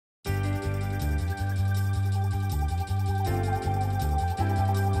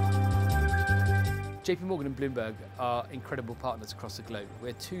JP Morgan and Bloomberg are incredible partners across the globe.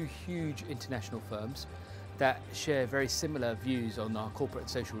 We're two huge international firms that share very similar views on our corporate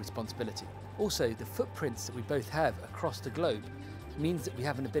social responsibility. Also, the footprints that we both have across the globe means that we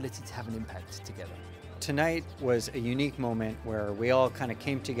have an ability to have an impact together. Tonight was a unique moment where we all kind of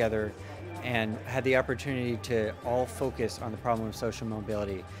came together and had the opportunity to all focus on the problem of social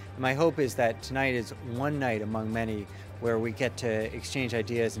mobility. And my hope is that tonight is one night among many where we get to exchange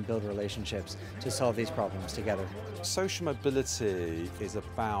ideas and build relationships to solve these problems together. Social mobility is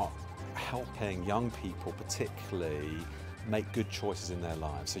about helping young people particularly make good choices in their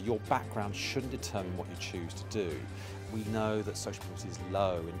lives. So your background shouldn't determine what you choose to do. We know that social mobility is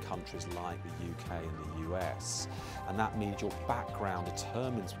low in countries like the UK and the US, and that means your background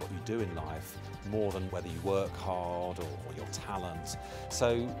determines what you do in life more than whether you work hard or your talent.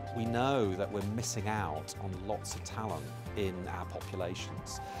 So we know that we're missing out on lots of talent in our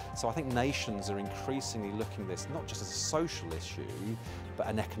populations. So I think nations are increasingly looking at this not just as a social issue, but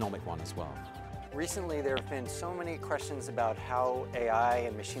an economic one as well. Recently, there have been so many questions about how AI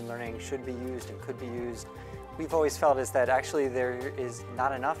and machine learning should be used and could be used. We've always felt is that actually there is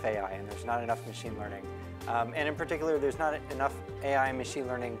not enough AI and there's not enough machine learning. And in particular, there's not enough AI and machine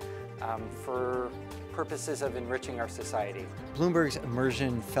learning for purposes of enriching our society. Bloomberg's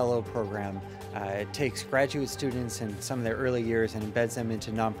Immersion Fellow Program takes graduate students in some of their early years and embeds them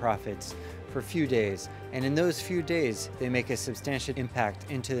into nonprofits for a few days. And in those few days, they make a substantial impact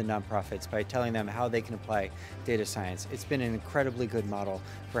into the nonprofits by telling them how they can apply data science. It's been an incredibly good model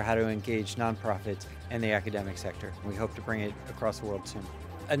for how to engage nonprofits and the academic sector. We hope to bring it across the world soon.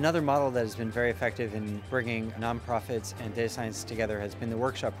 Another model that has been very effective in bringing nonprofits and data science together has been the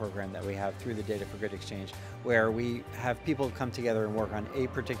workshop program that we have through the Data for Good Exchange, where we have people come together and work on a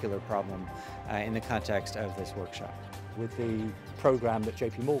particular problem in the context of this workshop. With the program that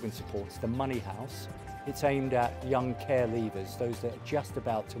JP Morgan supports, the Money House, it's aimed at young care leavers, those that are just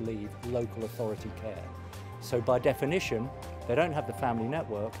about to leave local authority care. So by definition, they don't have the family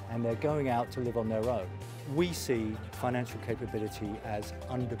network and they're going out to live on their own. We see financial capability as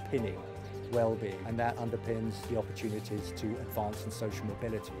underpinning well-being, and that underpins the opportunities to advance in social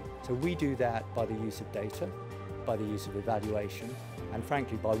mobility. So we do that by the use of data, by the use of evaluation, and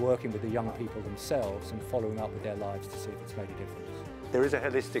frankly by working with the young people themselves and following up with their lives to see if it's made a difference. There is a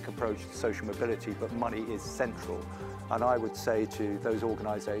holistic approach to social mobility, but money is central. And I would say to those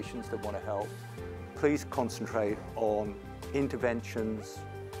organisations that want to help, please concentrate on interventions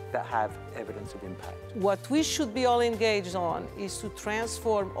that have evidence of impact. What we should be all engaged on is to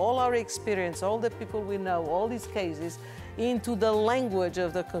transform all our experience, all the people we know, all these cases, into the language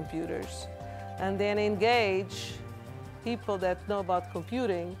of the computers, and then engage people that know about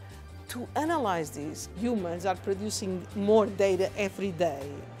computing to analyze these. Humans are producing more data every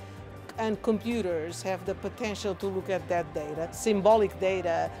day, and computers have the potential to look at that data. Symbolic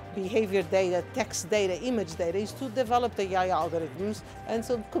data, behavior data, text data, image data is to develop the AI algorithms, and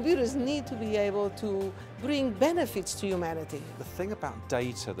so computers need to be able to bring benefits to humanity. The thing about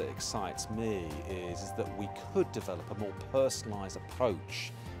data that excites me is that we could develop a more personalised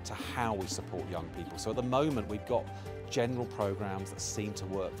approach to how we support young people. So at the moment we've got general programs that seem to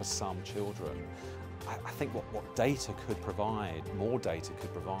work for some children. I think what data could provide, more data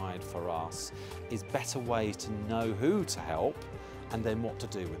could provide for us, is better ways to know who to help and then what to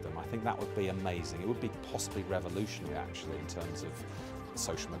do with them. I think that would be amazing. It would be possibly revolutionary actually in terms of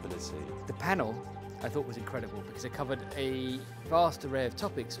social mobility. The panel I thought was incredible because it covered a vast array of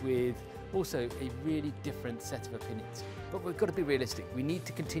topics with also a really different set of opinions. But we've got to be realistic. We need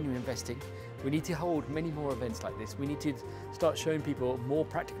to continue investing. We need to hold many more events like this. We need to start showing people more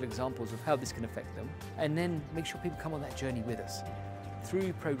practical examples of how this can affect them, and then make sure people come on that journey with us.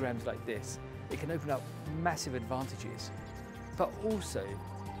 Through programs like this, it can open up massive advantages, but also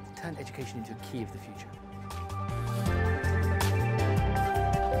turn education into a key of the future.